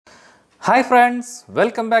Hi friends,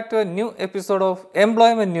 welcome back to a new episode of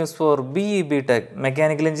Employment News for BE BTech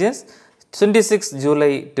Mechanical Engineers 26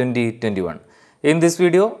 July 2021. In this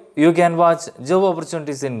video, you can watch job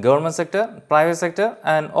opportunities in government sector, private sector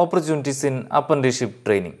and opportunities in apprenticeship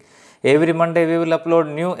training. Every Monday we will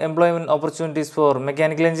upload new employment opportunities for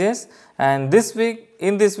mechanical engineers, and this week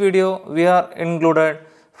in this video we are included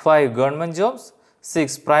 5 government jobs,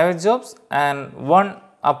 6 private jobs and 1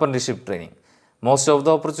 apprenticeship training. Most of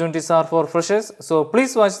the opportunities are for freshers, so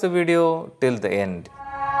please watch the video till the end.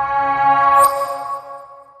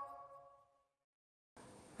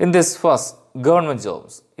 In this first, government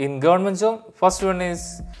jobs. In government job, first one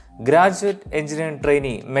is Graduate Engineering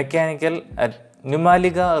Trainee Mechanical at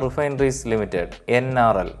Numaligarh Refineries Limited,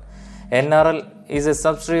 NRL. NRL is a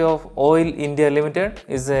subsidiary of Oil India Limited,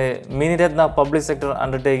 is a mini-ratna public sector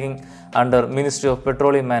undertaking under Ministry of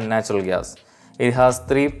Petroleum and Natural Gas. It has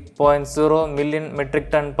 3.0 million metric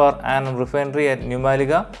ton per annum refinery at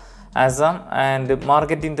Numaligarh, Assam and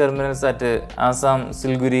marketing terminals at Assam,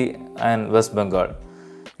 Siliguri and West Bengal.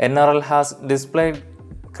 NRL has displayed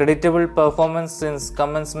creditable performance since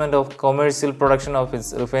commencement of commercial production of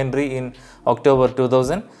its refinery in October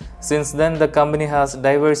 2000. Since then, the company has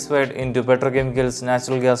diversified into petrochemicals,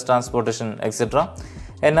 natural gas transportation, etc.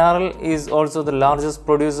 NRL is also the largest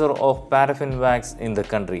producer of paraffin wax in the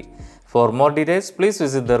country. For more details, please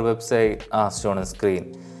visit their website as shown on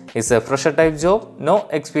screen. It's a fresher type job, no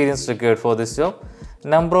experience required for this job.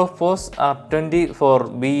 Number of posts are 20 for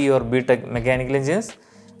BE or BTech mechanical engineers.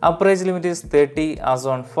 Upper age limit is 30 as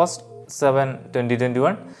on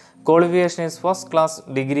 1st/7/2021. Qualification is first class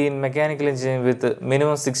degree in mechanical engineering with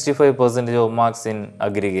minimum 65% of marks in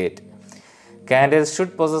aggregate. Candidates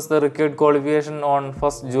should possess the required qualification on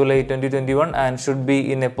 1st July 2021 and should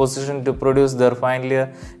be in a position to produce their final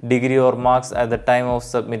year degree or marks at the time of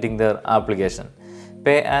submitting their application.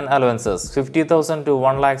 Pay and allowances 50,000 to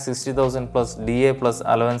 1,60,000 plus DA plus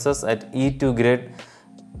allowances at E2 grade.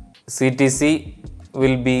 CTC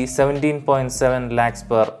will be 17.7 lakhs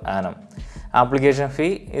per annum. Application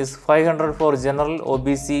fee is 500 for general,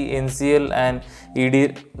 OBC, NCL and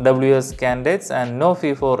EDWS candidates and no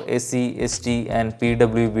fee for SC, ST and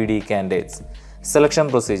PWBD candidates. Selection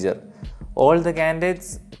procedure. All the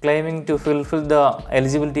candidates claiming to fulfill the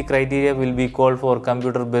eligibility criteria will be called for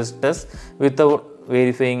computer-based test without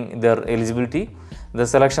verifying their eligibility. The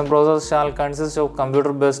selection process shall consist of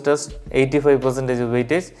computer-based test 85% of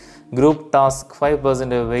weightage, group task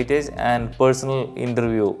 5% of weightage and personal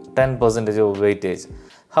interview 10% of weightage.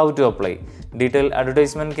 How to apply? Detailed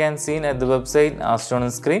advertisement can be seen at the website as shown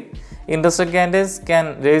on screen. Interested candidates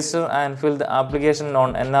can register and fill the application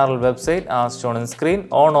on NRL website as shown on screen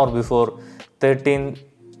on or before 13th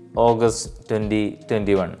August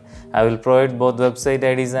 2021. I will provide both website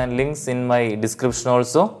IDs and links in my description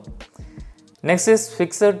also. Next is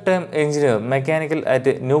Fixed Term Engineer Mechanical at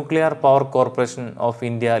Nuclear Power Corporation of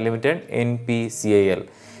India Limited, NPCIL.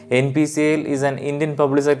 NPCIL is an Indian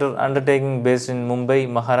public sector undertaking based in Mumbai,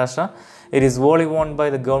 Maharashtra. It is wholly owned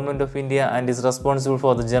by the Government of India and is responsible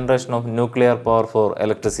for the generation of nuclear power for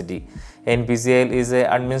electricity. NPCIL is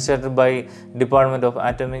administered by Department of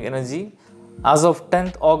Atomic Energy. As of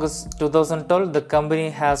 10th August 2012, the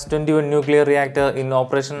company has 21 nuclear reactors in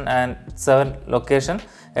operation and 7 locations,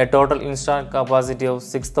 a total installed capacity of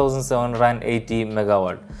 6,780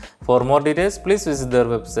 MW. For more details, please visit their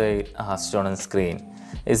website as shown on screen.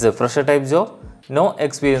 It's a fresher type job, no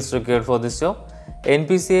experience required for this job.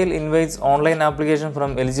 NPCIL invites online application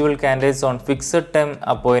from eligible candidates on fixed term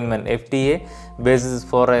appointment FTA basis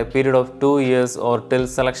for a period of 2 years or till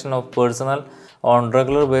selection of personnel on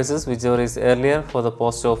regular basis, whichever is earlier, for the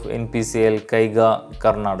post of NPCIL Kaiga,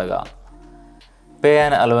 Karnataka. Pay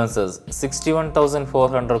and allowances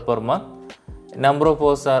 61,400 per month. Number of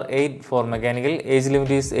posts are 8 for mechanical. Age limit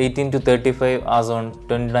is 18 to 35 as on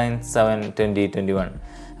 29/7/2021.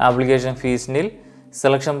 Application fee is nil.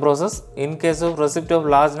 Selection process. In case of receipt of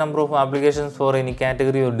large number of applications for any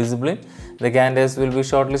category or discipline, the candidates will be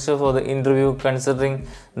shortlisted for the interview considering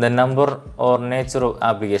the number or nature of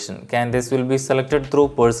application. Candidates will be selected through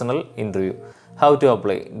personal interview. How to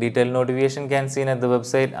apply? Detailed notification can be seen at the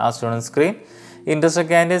website as shown on screen. Interested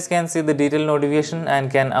candidates can see the detailed notification and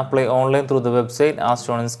can apply online through the website as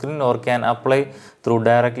shown on screen or can apply through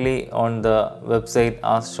directly on the website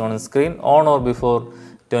as shown on screen on or before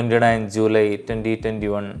 29 July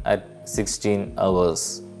 2021 at 16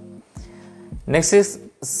 hours. Next is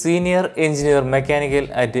Senior Engineer Mechanical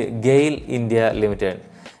at GAIL India Limited.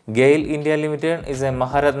 GAIL India Limited is a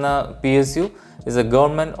Maharatna PSU, is a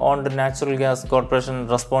government-owned natural gas corporation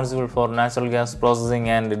responsible for natural gas processing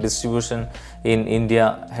and distribution in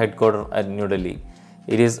India, headquartered at New Delhi.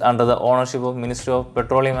 It is under the ownership of Ministry of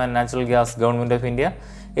Petroleum and Natural Gas, Government of India.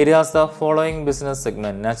 It has the following business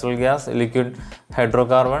segment: natural gas, liquid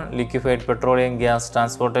hydrocarbon, liquefied petroleum gas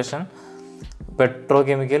transportation,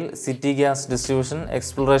 petrochemical, city gas distribution,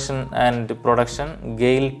 exploration and production,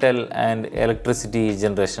 GAIL, TEL and electricity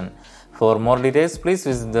generation. For more details, please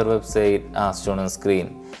visit their website as shown on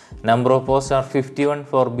screen. Number of posts are 51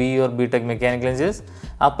 for BE or BTech mechanical engineers.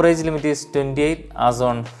 Upper age limit is 28 as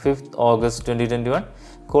on 5th August 2021.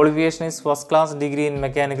 Qualification is first class degree in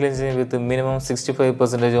mechanical engineering with a minimum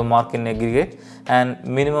 65% of mark in aggregate and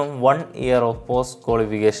minimum 1 year of post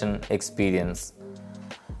qualification experience.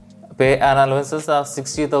 Pay and allowances are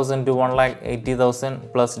 60,000 to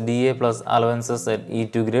 1,80,000 plus DA plus allowances at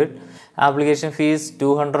E2 grade. Application fee is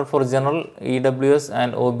 200 for general, EWS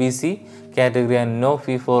and OBC category and no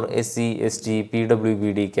fee for SC, ST,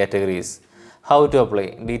 PWBD categories. How to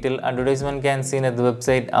apply? Detailed advertisement can be seen at the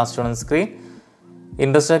website as shown on screen.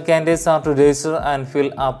 Interested candidates are to register and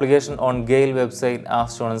fill application on GAIL website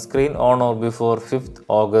as shown on screen on or before 5th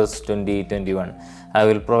August 2021. I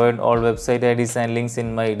will provide all website IDs and links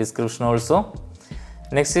in my description also.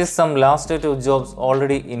 Next is some last date of jobs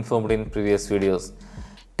already informed in previous videos.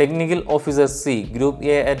 Technical Officer C, Group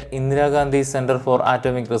A at Indira Gandhi Center for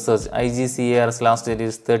Atomic Research, IGCAR's last date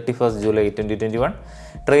is 31st July 2021.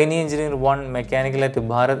 Trainee Engineer 1, Mechanical at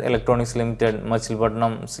Bharat Electronics Limited,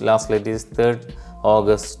 Machilpatnam's last date is 3rd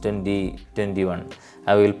August 2021.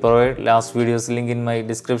 I will provide last video's link in my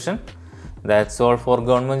description. That's all for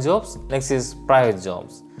government jobs. Next is private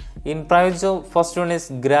jobs. In private job, first one is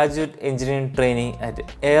Graduate Engineering Trainee at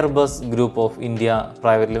AIRBUS Group of India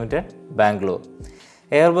Private Limited, Bangalore.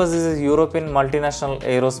 AIRBUS is a European multinational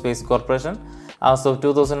aerospace corporation. As of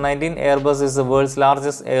 2019, AIRBUS is the world's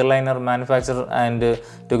largest airliner manufacturer and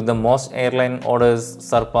took the most airline orders,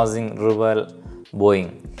 surpassing rival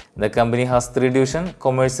Boeing. The company has three divisions: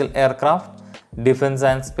 commercial aircraft, defense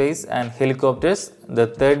and space, and helicopters, the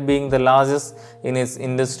third being the largest in its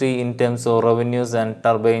industry in terms of revenues and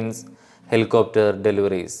turbines helicopter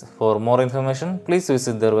deliveries. For more information, please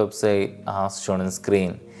visit their website as shown on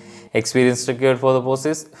screen. Experience required for the post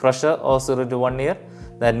is fresher or 0 to 1 year.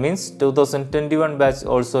 That means 2021 batch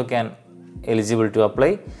also can eligible to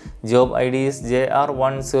apply. Job ID is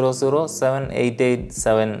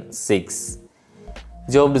JR100788876.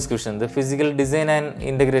 Job description: the physical design and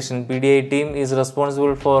integration PDI team is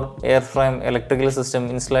responsible for airframe electrical system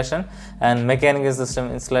installation and mechanical system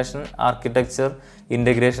installation, architecture,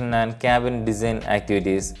 integration and cabin design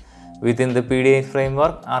activities. Within the PDI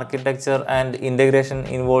framework, architecture and integration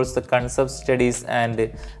involves the concept studies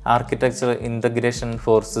and architecture integration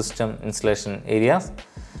for system installation areas.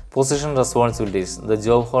 Position responsibilities: the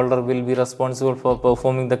job holder will be responsible for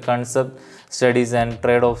performing the concept studies and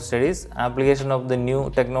trade-off studies, application of the new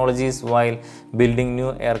technologies while building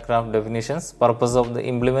new aircraft definitions, purpose of the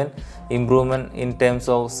improvement in terms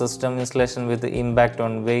of system installation with the impact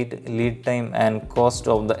on weight, lead time and cost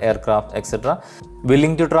of the aircraft, etc.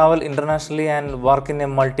 Willing to travel internationally and work in a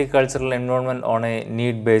multicultural environment on a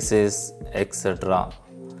need basis, etc.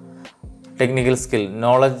 Technical skill: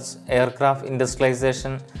 knowledge aircraft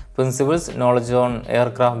industrialization principles, knowledge on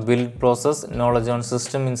aircraft build process, knowledge on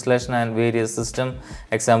system installation and various system,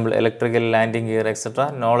 example electrical, landing gear,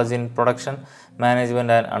 etc. Knowledge in production management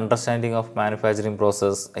and understanding of manufacturing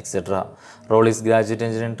process, etc. Role is graduate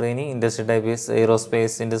engineering trainee. Industry type is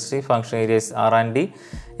aerospace industry. Function area is R&D.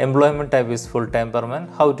 Employment type is full-time permanent.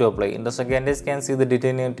 How to apply? Industry candidates can see the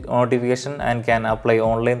detailed notification and can apply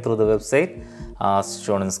online through the website as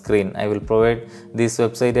shown on screen. I will provide these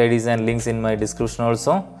website IDs and links in my description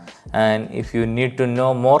also. And if you need to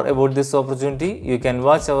know more about this opportunity, you can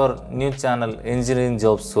watch our new channel Engineering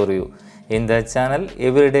Jobs for You. In that channel,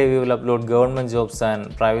 every day we will upload government jobs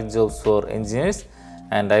and private jobs for engineers,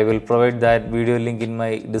 and I will provide that video link in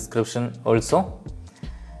my description also.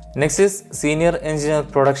 Next is Senior Engineer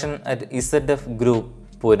Production at ZF Group,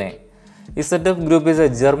 Pune. ZF Group is a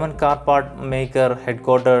German car part maker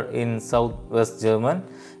headquartered in southwest Germany.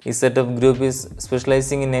 ZF Group is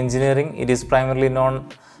specializing in engineering. It is primarily known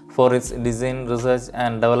for its design, research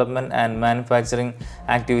and development and manufacturing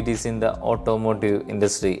activities in the automotive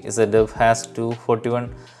industry. ZF has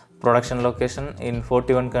 241 production locations in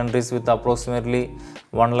 41 countries with approximately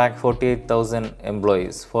 148,000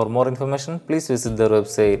 employees. For more information, please visit their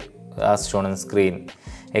website as shown on screen.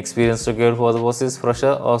 Experience required for the post is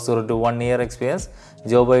fresher or 0 to 1 year experience.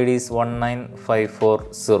 Job ID is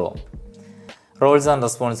 19540. Roles and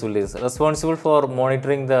responsibilities: responsible for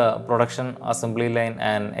monitoring the production assembly line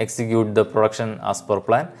and execute the production as per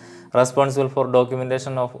plan. Responsible for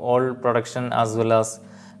documentation of all production as well as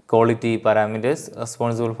quality parameters,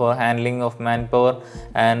 responsible for handling of manpower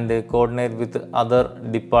and coordinate with other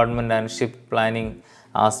department and shift planning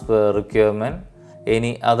as per requirement.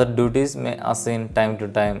 Any other duties may assign time to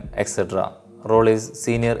time, etc. Role is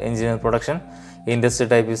senior engineer production. Industry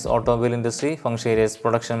type is automobile industry. Function area is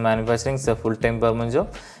production manufacturing. It's a full-time permanent job.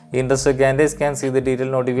 Interested candidates can see the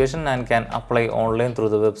detailed notification and can apply online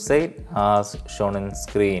through the website as shown in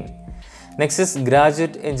screen. Next is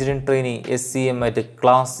Graduate Engineering Trainee SCM at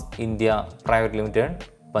CLAAS India Private Limited,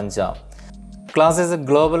 Punjab. CLAAS is a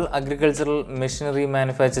global agricultural machinery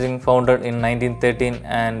manufacturing founded in 1913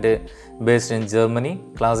 and based in Germany.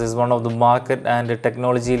 CLAAS is one of the market and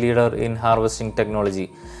technology leader in harvesting technology.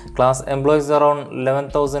 CLAAS employs around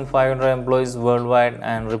 11,500 employees worldwide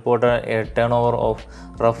and reported a turnover of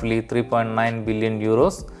roughly 3.9 billion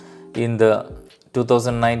euros in the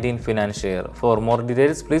 2019 financial year. For more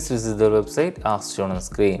details, please visit their website as shown on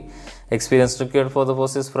screen. Experience required for the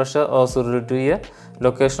post is fresher or suited to a year.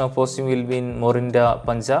 Location of posting will be in Morinda,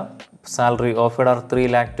 Punjab. Salary offered are 3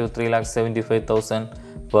 lakh to 3,75,000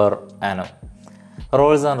 per annum.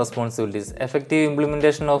 Roles and responsibilities. Effective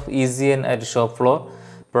implementation of ECN at shop floor.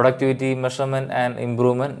 Productivity measurement and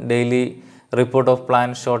improvement. Daily report of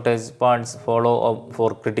plant shortage parts, follow up for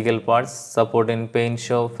critical parts, support in paint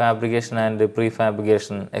shop, fabrication and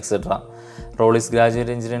prefabrication, etc. Role is graduate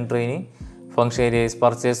engineering trainee. Function area is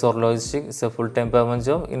purchase or logistics. It's a full-time permanent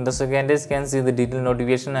job. Interested candidates can see the detailed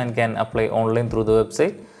notification and can apply online through the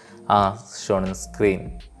website as shown on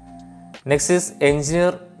screen. Next is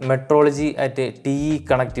engineer metrology at TE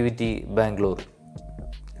Connectivity, Bangalore.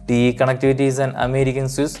 TE Connectivity is an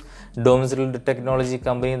American-Swiss domiciled technology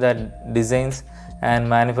company that designs and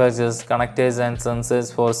manufactures connectors and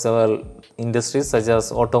sensors for several industries such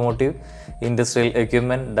as automotive, industrial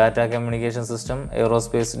equipment, data communication system,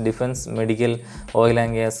 aerospace, defense, medical, oil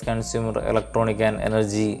and gas, consumer, electronic and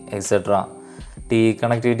energy, etc. TE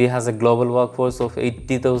Connectivity has a global workforce of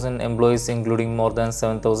 80,000 employees including more than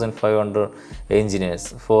 7,500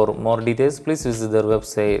 engineers. For more details, please visit their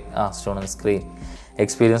website as shown on screen.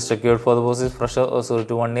 Experience required for the post is fresher or suited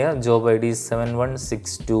to 1 year. Job ID is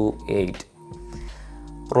 71628.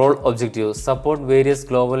 Role objectives: support various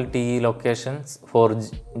global TE locations for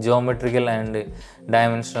geometrical and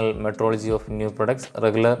dimensional metrology of new products.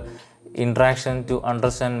 Regular interaction to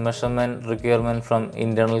understand measurement requirement from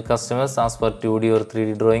internal customers as per 2D or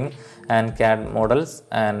 3D drawing and CAD models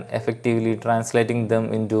and effectively translating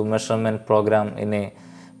them into measurement program in a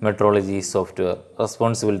metrology software.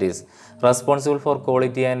 Responsibilities: responsible for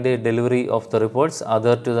quality and delivery of the reports,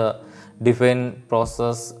 other to the defined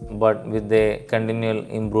process but with a continual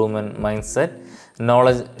improvement mindset.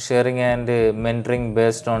 Knowledge sharing and mentoring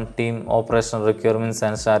based on team operational requirements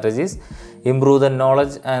and strategies. Improve the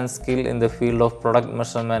knowledge and skill in the field of product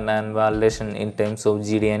measurement and validation in terms of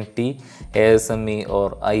GD&T, ASME or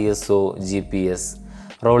ISO GPS.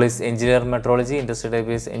 Role is engineer metrology. Industry type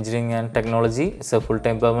is engineering and technology. It's a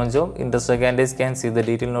full-time permanent job. Interested candidates can see the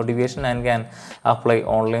detailed notification and can apply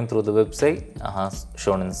online through the website as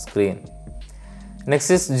shown on the screen.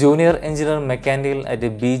 Next is junior engineer mechanical at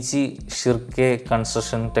BG Shirke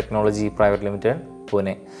Construction Technology Private Limited,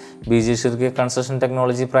 Pune. BG Shirke Construction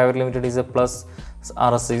Technology Private Limited is a plus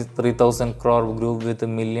RSI 3000 crore group with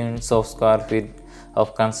millions of square feet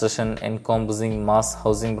of construction encompassing mass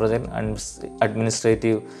housing project and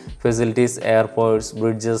administrative facilities, airports,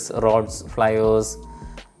 bridges, roads, flyovers,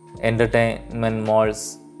 entertainment malls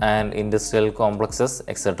and industrial complexes,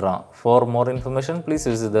 etc. For more information, please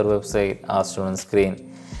visit their website as shown on screen.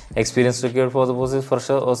 Experience required for the post is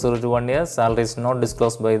fresher or suited to 1 year. Salary is not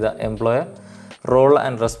disclosed by the employer. Role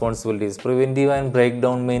and responsibilities: preventive and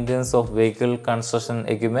breakdown maintenance of vehicle construction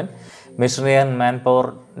equipment, machinery and manpower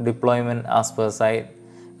deployment as per site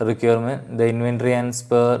requirement. The inventory and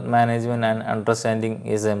spare management and understanding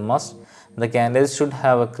is a must. The candidates should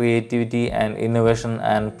have a creativity and innovation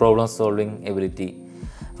and problem solving ability.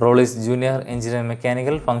 Role is junior engineer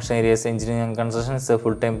mechanical. Function areas engineering and construction. Is a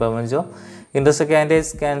full-time permanent job. Interested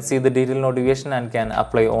candidates can see the detailed notification and can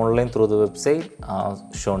apply online through the website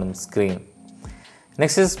shown on screen.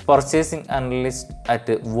 Next is purchasing analyst at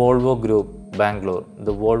VOLVO Group, Bangalore.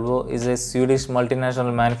 The Volvo is a Swedish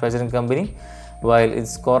multinational manufacturing company. While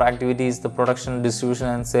its core activity is the production, distribution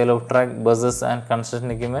and sale of truck, buses and construction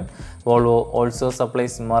equipment, Volvo also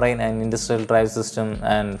supplies marine and industrial drive system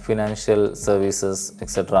and financial services,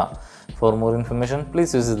 etc. For more information,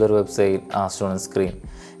 please visit their website as shown on screen.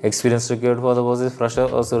 Experience required for the post is fresher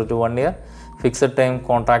or suited to 1 year. Fixed time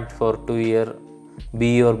contract for 2 year.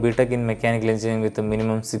 BE or BTech in mechanical engineering with a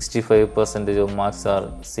minimum 65% of marks are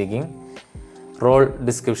seeking. Role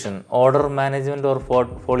description: order management or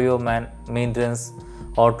portfolio maintenance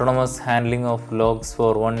autonomous handling of logs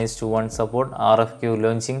for 1:1 support, RFQ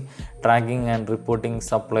launching, tracking and reporting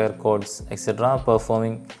supplier codes, etc.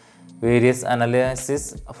 Performing various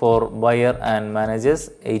analysis for buyer and managers,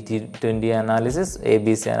 80-20 analysis,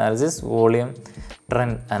 ABC analysis, volume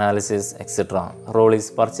trend analysis, etc. Role is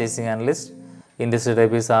purchasing analyst. Industry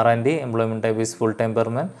type is R&D, employment type is full-time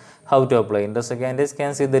permanent. How to apply? Interested candidates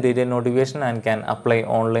can see the detailed notification and can apply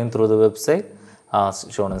online through the website as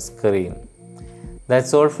shown on screen.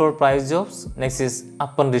 That's all for private jobs. Next is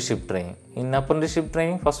apprenticeship training. In apprenticeship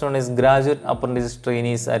training, first one is graduate apprentice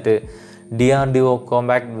trainees at DRDO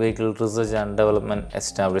Compact Vehicle Research and Development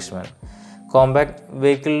Establishment. Compact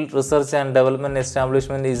Vehicle Research and Development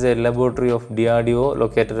Establishment is a laboratory of DRDO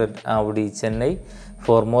located at Avadi, Chennai.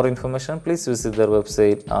 For more information, please visit their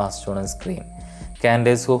website as shown on screen.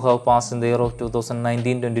 Candidates who have passed in the year of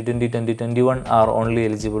 2019, 2020, 2021 are only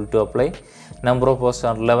eligible to apply. Number of posts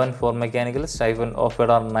are 11 for mechanical. Stipend offered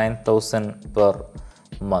are 9,000 per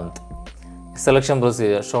month. Selection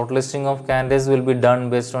procedure. Shortlisting of candidates will be done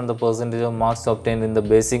based on the percentage of marks obtained in the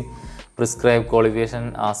basic prescribed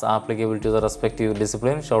qualification as applicable to the respective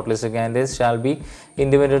discipline. Shortlisted candidates shall be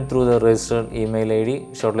intimated through the registered email ID.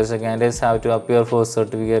 Shortlisted candidates have to appear for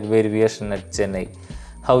certificate verification at Chennai.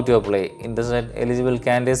 How to apply? Interested eligible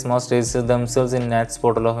candidates must register themselves in NATS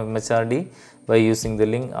portal of MHRD by using the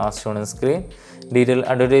link as shown on screen. Detailed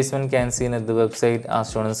advertisement can be seen at the website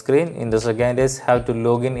as shown on screen. Interested candidates have to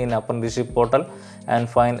log in apprenticeship portal and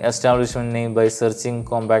find establishment name by searching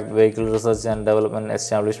Compact Vehicle Research and Development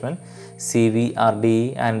Establishment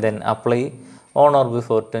CVRDE and then apply on or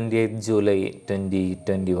before 28th July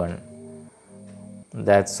 2021.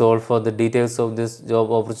 That's all for the details of this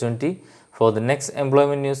job opportunity. For the next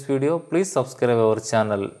employment news video, please subscribe our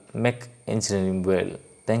channel MECH Engineering World.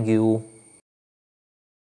 Thank you.